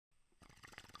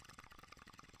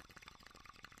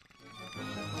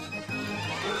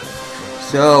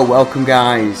So, welcome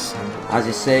guys. As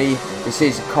you see, this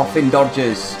is Coffin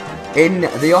Dodgers in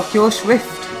the Oculus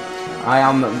Rift. I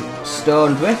am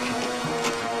Stoned Rick,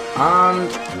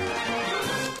 and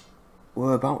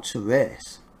we're about to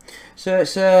race. So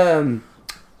it's a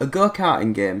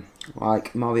go-karting game,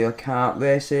 like Mario Kart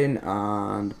racing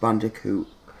and Bandicoot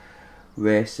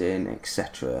racing,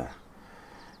 etc.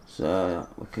 So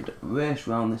we could race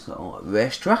around this little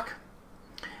racetrack.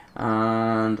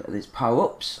 And there's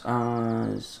power-ups,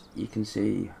 as you can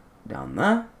see down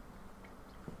there,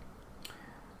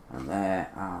 and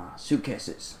there are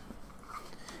suitcases,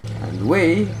 and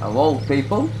we are all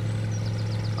people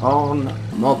on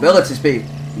mobility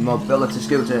scooters. He's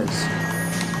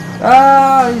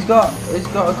got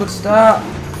a good start.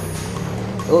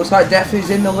 It looks like Deffy's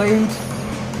in the lead,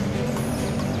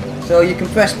 so you can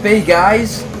press B,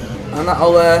 guys, and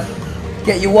that'll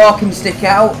get your walking stick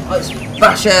out. Let's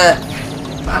bash her.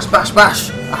 Bash.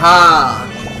 Aha!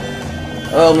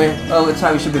 Only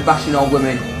time we should be bashing all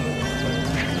women.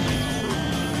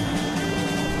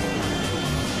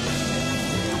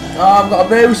 Oh, I've got a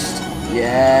boost.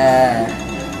 Yeah.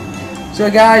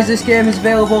 So guys, this game is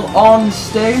available on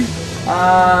Steam.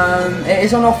 It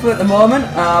is on offer at the moment.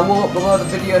 We'll upload the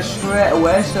video straight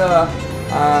away, so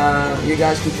you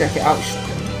guys can check it out.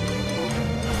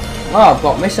 Oh, I've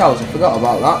got missiles, I forgot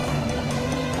about that.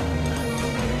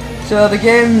 So the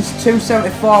game's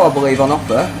 $2.74 I believe on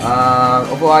offer,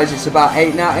 otherwise it's about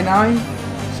 $8.99,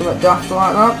 something daft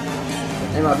like that.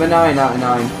 It might be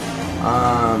 $9.99.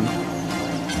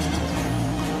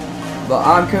 But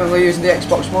I'm currently using the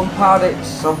Xbox One pad.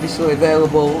 It's obviously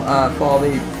available for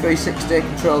the 360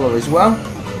 controller as well.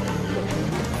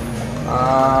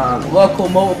 Local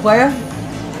multiplayer.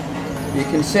 You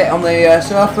can sit on the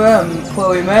sofa and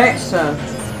play with mates.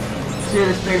 See,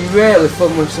 it's been really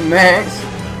fun with some mates.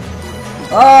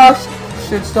 Oh,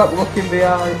 should stop looking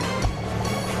behind.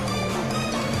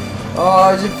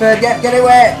 Oh, is it fair? Get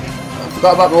away! I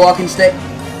forgot about my walking stick.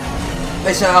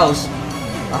 Missiles.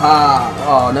 Aha!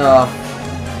 Oh no.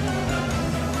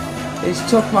 He's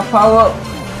took my power up.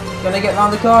 Gonna get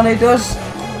round the corner, he does.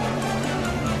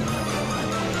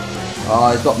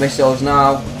 Oh, he's got missiles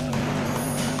now.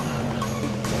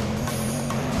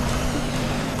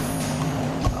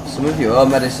 Some of your own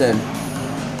medicine.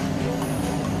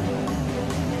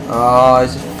 Oh,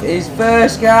 he's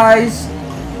first, guys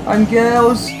and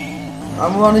girls,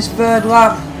 and we're on his third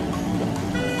lap.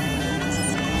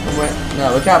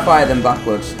 No, we can't fire them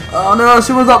backwards. Oh no,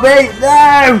 someone got beat.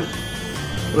 No!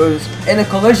 It was in a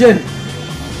collision.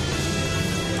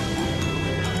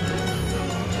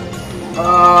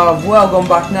 Oh, I've well gone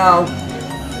back now.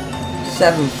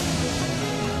 7th.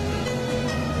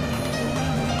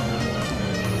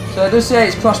 So I do say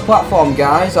it's cross-platform,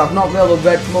 guys. I've not really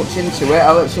read much into it.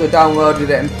 I literally downloaded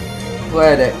it and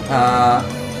played it.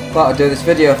 Thought I'd do this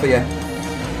video for you.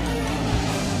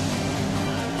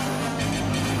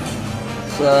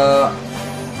 So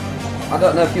I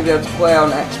don't know if you'll be able to play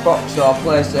on Xbox or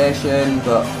PlayStation,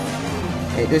 but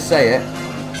it does say it.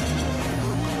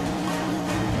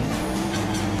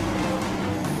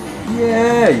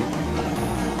 Yay!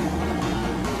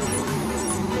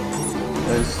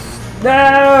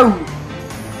 No!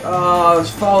 Oh,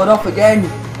 it's fallen off again.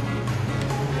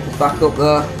 It's back up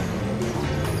there.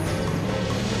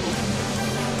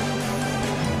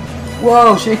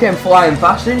 Whoa, she came flying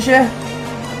past, didn't she?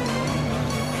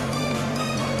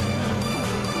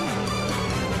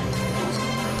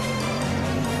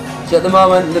 So at the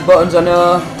moment, the buttons I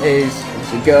know is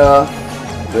to go,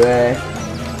 brake,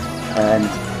 and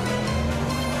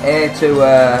A to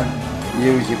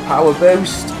use your power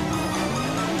boost.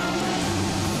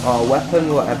 Or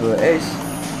weapon, whatever it is.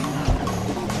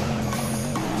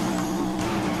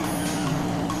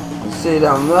 You see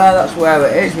down there, that's where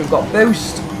it is. We've got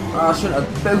boost. Oh, I shouldn't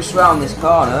have boost round this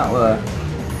corner, that were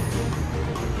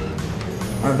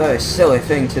a very silly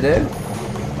thing to do.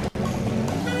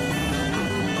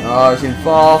 Oh, he's in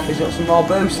 4th, he's got some more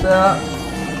boost there.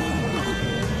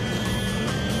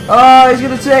 Oh, he's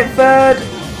going to take 3rd.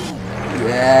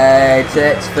 Yeah, he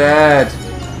takes 3rd.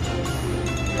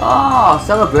 Ah,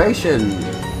 celebration!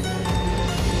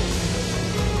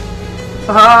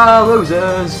 Ah,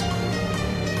 losers!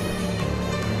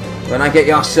 When I get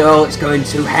your soul, it's going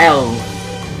to hell.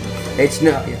 It's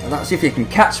not. That's if you can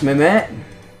catch me, mate.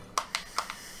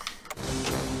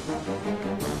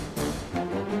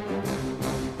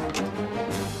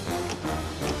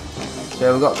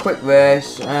 So we've got a quick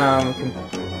race. We can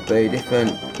be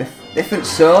different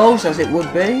souls, as it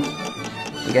would be.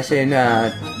 I'm guessing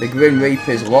the Grim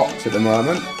Reaper's locked at the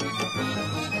moment.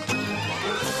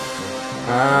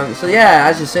 So yeah,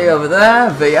 as you see over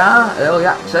there, VR, early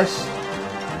access.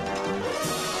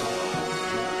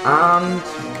 And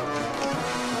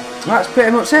that's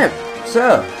pretty much it.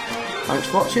 So, thanks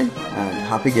for watching and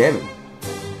happy gaming.